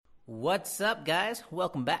What's up, guys?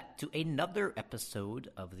 Welcome back to another episode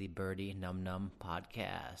of the Birdie Num Num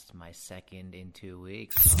podcast. My second in 2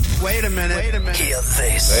 weeks. Wait a minute. Hear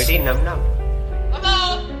this. Birdie Num Num.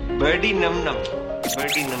 Hello. Birdie Num Num.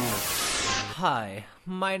 Birdie Num Num. Hi,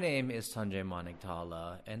 my name is Sanjay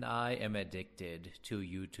Maniktala, and I am addicted to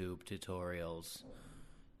YouTube tutorials.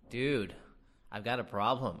 Dude, I've got a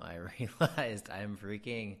problem. I realized I'm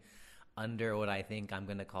freaking under what I think I'm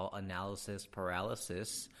going to call analysis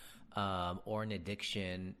paralysis. Or an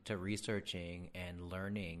addiction to researching and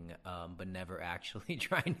learning, but never actually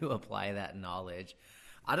trying to apply that knowledge.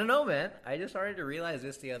 I don't know, man. I just started to realize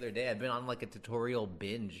this the other day. I've been on like a tutorial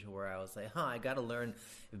binge where I was like, I got to learn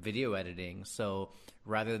video editing. So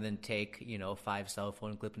rather than take, 5 cell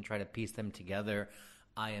phone clips and try to piece them together,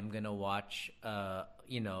 I am going to watch, 95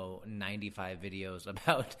 videos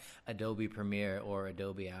about Adobe Premiere or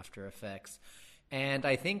Adobe After Effects. And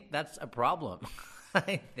I think that's a problem.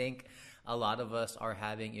 I think a lot of us are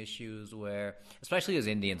having issues where, especially as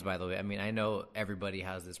Indians, by the way, I mean, I know everybody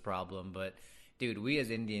has this problem, but dude, we as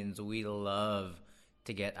Indians, we love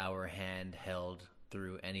to get our hand held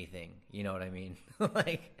through anything. You know what I mean?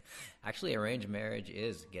 Like, actually, arranged marriage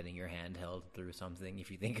is getting your hand held through something.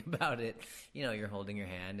 If you think about it, you're holding your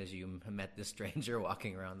hand as you met this stranger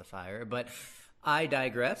walking around the fire. But I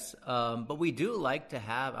digress. But we do like to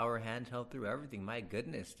have our hand held through everything. My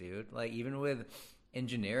goodness, dude. Like, even with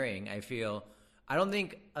engineering, I don't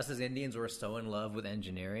think us as Indians were so in love with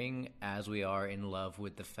engineering as we are in love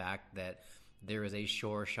with the fact that there is a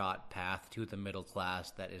sure shot path to the middle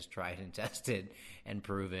class that is tried and tested and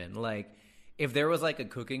proven. Like, if there was like a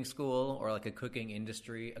cooking school or like a cooking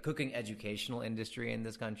industry, a cooking educational industry in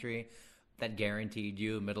this country that guaranteed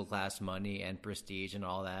you middle class money and prestige and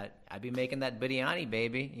all that, I'd be making that biryani,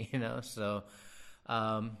 baby, So,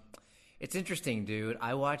 it's interesting, dude.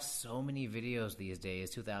 I watch so many videos these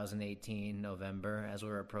days, 2018, November, as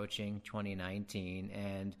we're approaching 2019,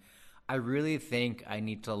 and I really think I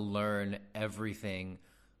need to learn everything,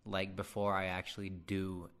 like, before I actually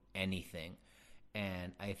do anything,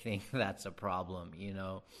 and I think that's a problem,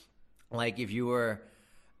 Like, if you were,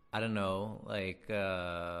 I don't know, like,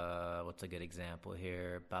 what's a good example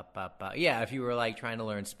here? Yeah, if you were, like, trying to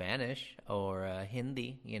learn Spanish or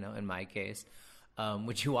Hindi, in my case,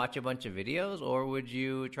 would you watch a bunch of videos, or would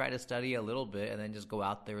you try to study a little bit and then just go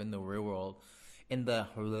out there in the real world, in the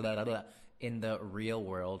real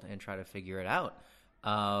world, and try to figure it out?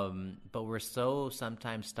 But we're so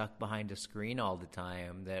sometimes stuck behind a screen all the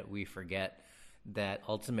time that we forget that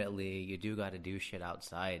ultimately you do got to do shit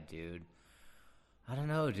outside, dude. I don't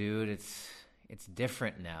know, dude. It's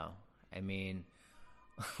different now. I mean,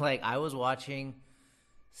 like, I was watching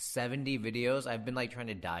 70 videos. I've been like trying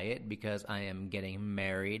to diet because I am getting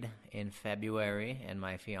married in February, and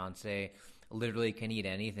my fiance literally can eat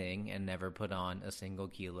anything and never put on a single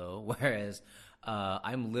kilo, whereas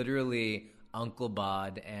I'm literally Uncle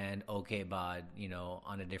Bod and OK Bod,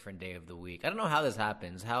 on a different day of the week. I don't know how this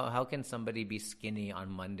happens. How can somebody be skinny on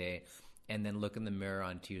Monday and then look in the mirror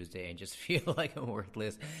on Tuesday and just feel like a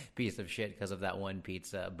worthless piece of shit because of that one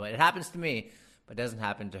pizza? But it happens to me, but it doesn't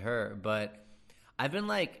happen to her. But I've been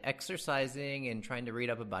like exercising and trying to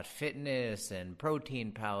read up about fitness and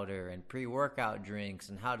protein powder and pre-workout drinks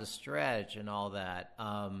and how to stretch and all that.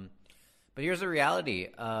 But here's the reality.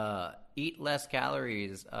 Eat less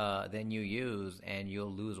calories than you use and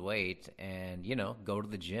you'll lose weight and, go to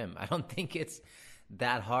the gym. I don't think it's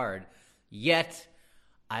that hard. Yet,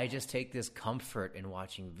 I just take this comfort in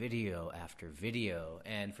watching video after video.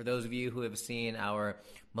 And for those of you who have seen our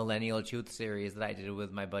Millennial Truth series that I did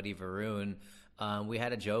with my buddy Varun, we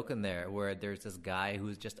had a joke in there where there's this guy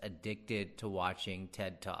who's just addicted to watching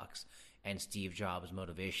TED Talks and Steve Jobs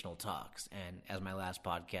motivational talks. And as my last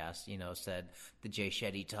podcast, said, the Jay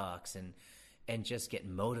Shetty talks, and just get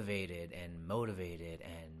motivated and motivated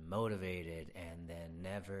and motivated and then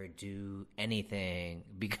never do anything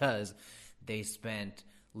because they spent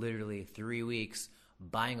literally 3 weeks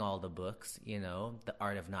buying all the books, The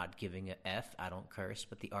Art of Not Giving a F. I don't curse,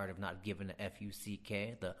 but The Art of Not Giving a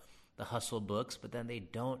F-U-C-K, the hustle books, but then they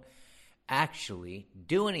don't actually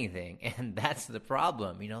do anything. And that's the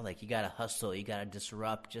problem, like, you got to hustle, you got to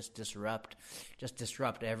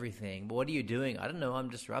disrupt everything. But what are you doing? I don't know. I'm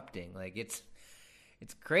disrupting. Like, it's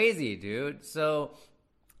crazy, dude. So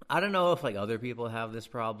I don't know if like other people have this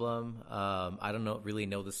problem. I don't really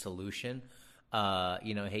know the solution. Hey,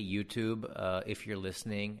 YouTube, if you're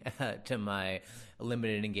listening to my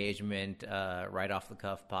limited engagement, right off the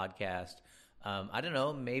cuff podcast, I don't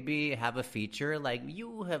know, maybe have a feature like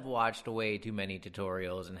you have watched way too many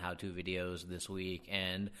tutorials and how-to videos this week,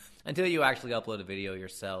 and until you actually upload a video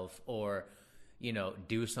yourself, or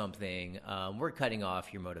do something, we're cutting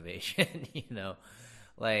off your motivation.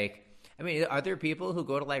 Like, I mean, are there people who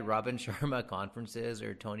go to like Robin Sharma conferences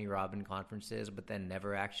or Tony Robbins conferences, but then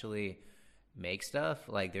never actually make stuff?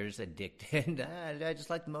 Like, they're just addicted. I just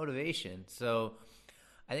like the motivation. So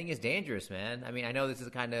I think it's dangerous, man. I mean, I know this is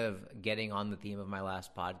kind of getting on the theme of my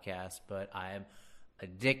last podcast, but I'm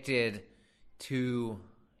addicted to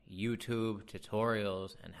YouTube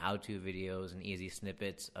tutorials and how-to videos and easy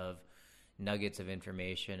snippets of nuggets of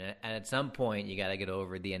information. And at some point, you got to get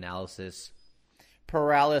over the analysis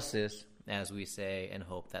paralysis, as we say, and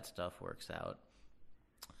hope that stuff works out.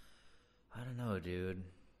 I don't know, dude.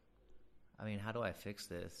 I mean, how do I fix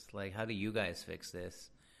this? Like, how do you guys fix this?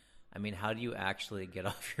 I mean, how do you actually get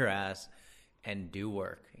off your ass and do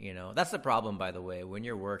work? That's the problem, by the way. When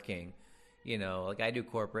you're working, like I do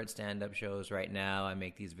corporate stand-up shows right now. I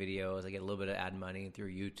make these videos. I get a little bit of ad money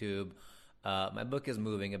through YouTube. My book is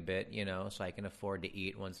moving a bit, so I can afford to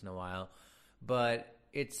eat once in a while. But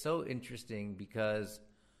it's so interesting because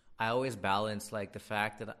I always balance like the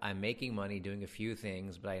fact that I'm making money doing a few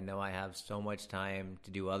things, but I know I have so much time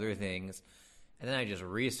to do other things. And then I just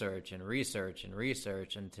research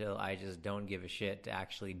until I just don't give a shit to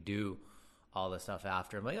actually do all the stuff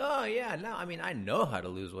after. I'm like, oh yeah, no, I mean, I know how to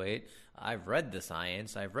lose weight. I've read the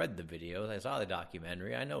science. I've read the videos. I saw the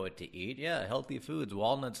documentary. I know what to eat. Yeah, healthy foods.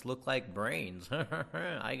 Walnuts look like brains.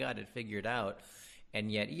 I got it figured out. And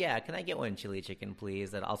yet, yeah, can I get one chili chicken,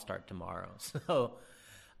 please? That I'll start tomorrow. So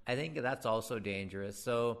I think that's also dangerous.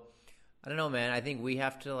 So I don't know, man. I think we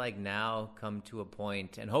have to like now come to a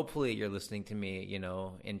point, and hopefully you're listening to me,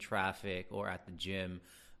 in traffic or at the gym,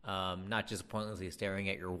 not just pointlessly staring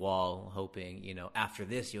at your wall, hoping, after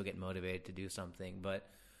this you'll get motivated to do something. But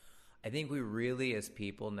I think we really, as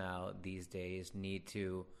people now these days, need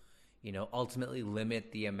to ultimately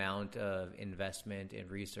limit the amount of investment and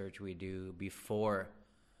research we do before,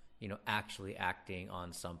 actually acting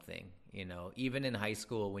on something. Even in high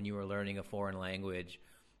school, when you were learning a foreign language,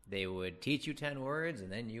 they would teach you 10 words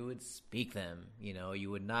and then you would speak them. You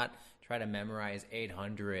would not try to memorize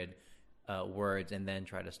 800 words and then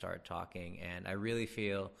try to start talking. And I really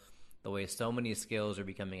feel the way so many skills are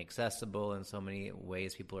becoming accessible in so many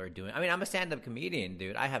ways people are doing. I mean, I'm a stand-up comedian,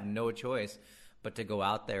 dude. I have no choice but to go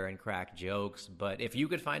out there and crack jokes. But if you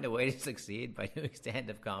could find a way to succeed by doing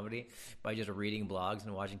stand-up comedy, by just reading blogs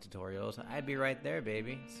and watching tutorials, I'd be right there,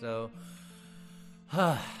 baby. So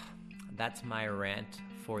that's my rant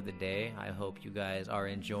for the day. I hope you guys are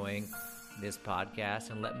enjoying this podcast,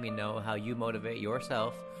 and let me know how you motivate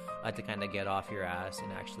yourself to kind of get off your ass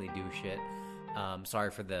and actually do shit. Sorry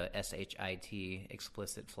for the SHIT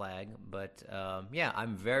explicit flag, but yeah,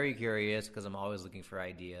 I'm very curious because I'm always looking for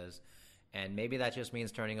ideas. And maybe that just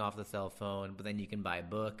means turning off the cell phone, but then you can buy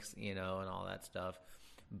books, and all that stuff.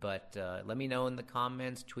 But let me know in the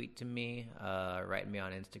comments, tweet to me, write me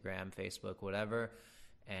on Instagram, Facebook, whatever.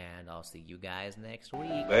 And I'll see you guys next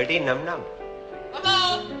week. Birdie num num.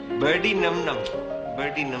 Hello. Birdie num num.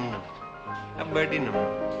 Birdie num num. A birdie num num.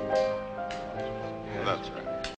 That's right.